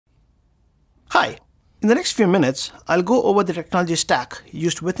Hi! In the next few minutes, I'll go over the technology stack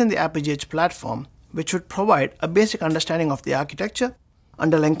used within the Apigee Edge platform, which should provide a basic understanding of the architecture,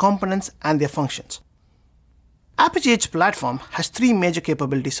 underlying components, and their functions. Apigee Edge platform has three major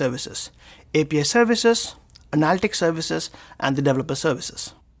capability services: API services, analytic services, and the developer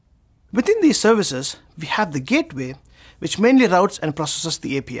services. Within these services, we have the gateway, which mainly routes and processes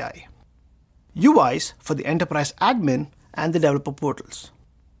the API, UIs for the enterprise admin and the developer portals,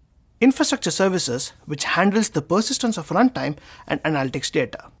 infrastructure services, which handles the persistence of runtime and analytics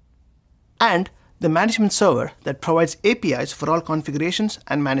data, and the management server that provides APIs for all configurations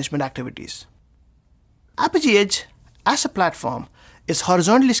and management activities. Apigee Edge, as a platform, is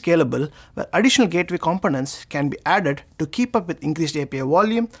horizontally scalable, where additional gateway components can be added to keep up with increased API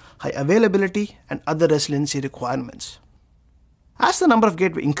volume, high availability, and other resiliency requirements. As the number of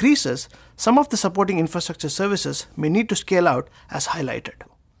gateways increases, some of the supporting infrastructure services may need to scale out as highlighted.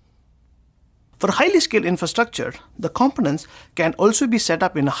 For highly scaled infrastructure, the components can also be set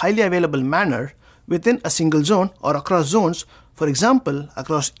up in a highly available manner within a single zone or across zones, for example,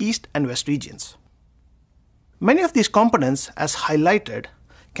 across East and West regions. Many of these components, as highlighted,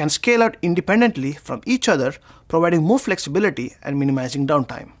 can scale out independently from each other, providing more flexibility and minimizing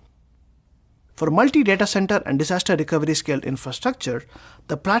downtime. For multi-datacenter and disaster recovery scaled infrastructure,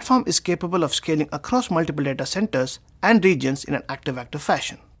 the platform is capable of scaling across multiple data centers and regions in an active-active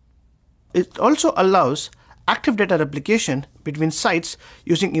fashion. It also allows active data replication between sites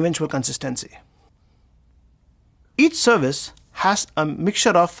using eventual consistency. Each service has a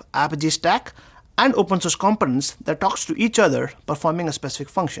mixture of Apigee Stack and open source components that talks to each other, performing a specific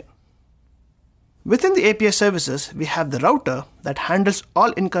function. Within the API services, we have the router that handles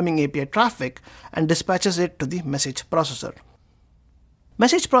all incoming API traffic and dispatches it to the message processor.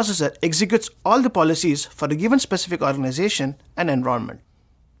 Message processor executes all the policies for a given specific organization and environment.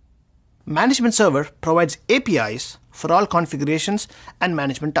 Management server provides APIs for all configurations and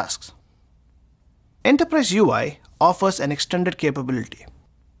management tasks. Enterprise UI offers an extended capability.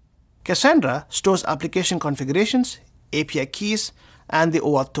 Cassandra stores application configurations, API keys, and the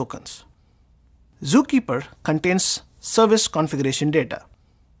OAuth tokens. Zookeeper contains service configuration data.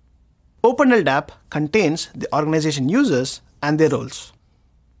 OpenIdap contains the organization users and their roles.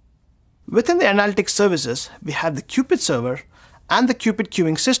 Within the analytics services, we have the Qpid server and the Qpid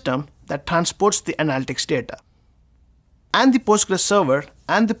queuing system that transports the analytics data, and the Postgres Server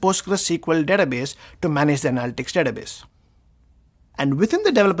and the PostgreSQL database to manage the analytics database. And within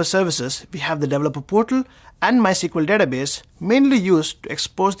the developer services, we have the developer portal and MySQL database, mainly used to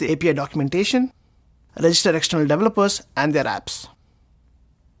expose the API documentation, register external developers and their apps.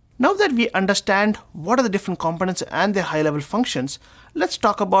 Now that we understand what are the different components and their high-level functions, let's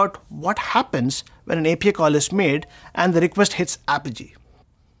talk about what happens when an API call is made and the request hits Apigee.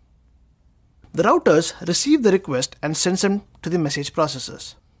 The routers receive the request and send them to the message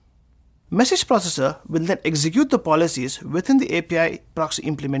processors. Message processor will then execute the policies within the API proxy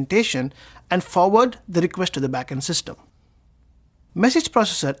implementation and forward the request to the backend system. Message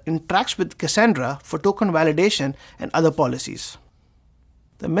processor interacts with Cassandra for token validation and other policies.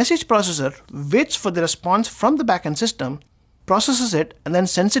 The message processor waits for the response from the backend system, processes it, and then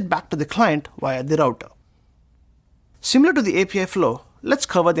sends it back to the client via the router. Similar to the API flow, let's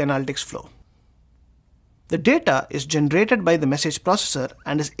cover the analytics flow. The data is generated by the message processor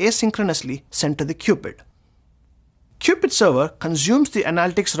and is asynchronously sent to the Qpid. Qpid server consumes the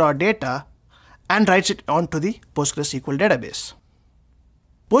analytics raw data and writes it onto the PostgreSQL database.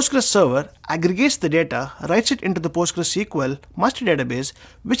 Postgres Server aggregates the data, writes it into the PostgreSQL master database,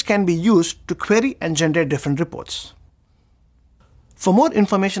 which can be used to query and generate different reports. For more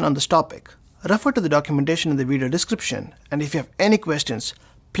information on this topic, refer to the documentation in the video description, and if you have any questions,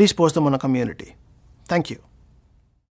 please post them on our community. Thank you.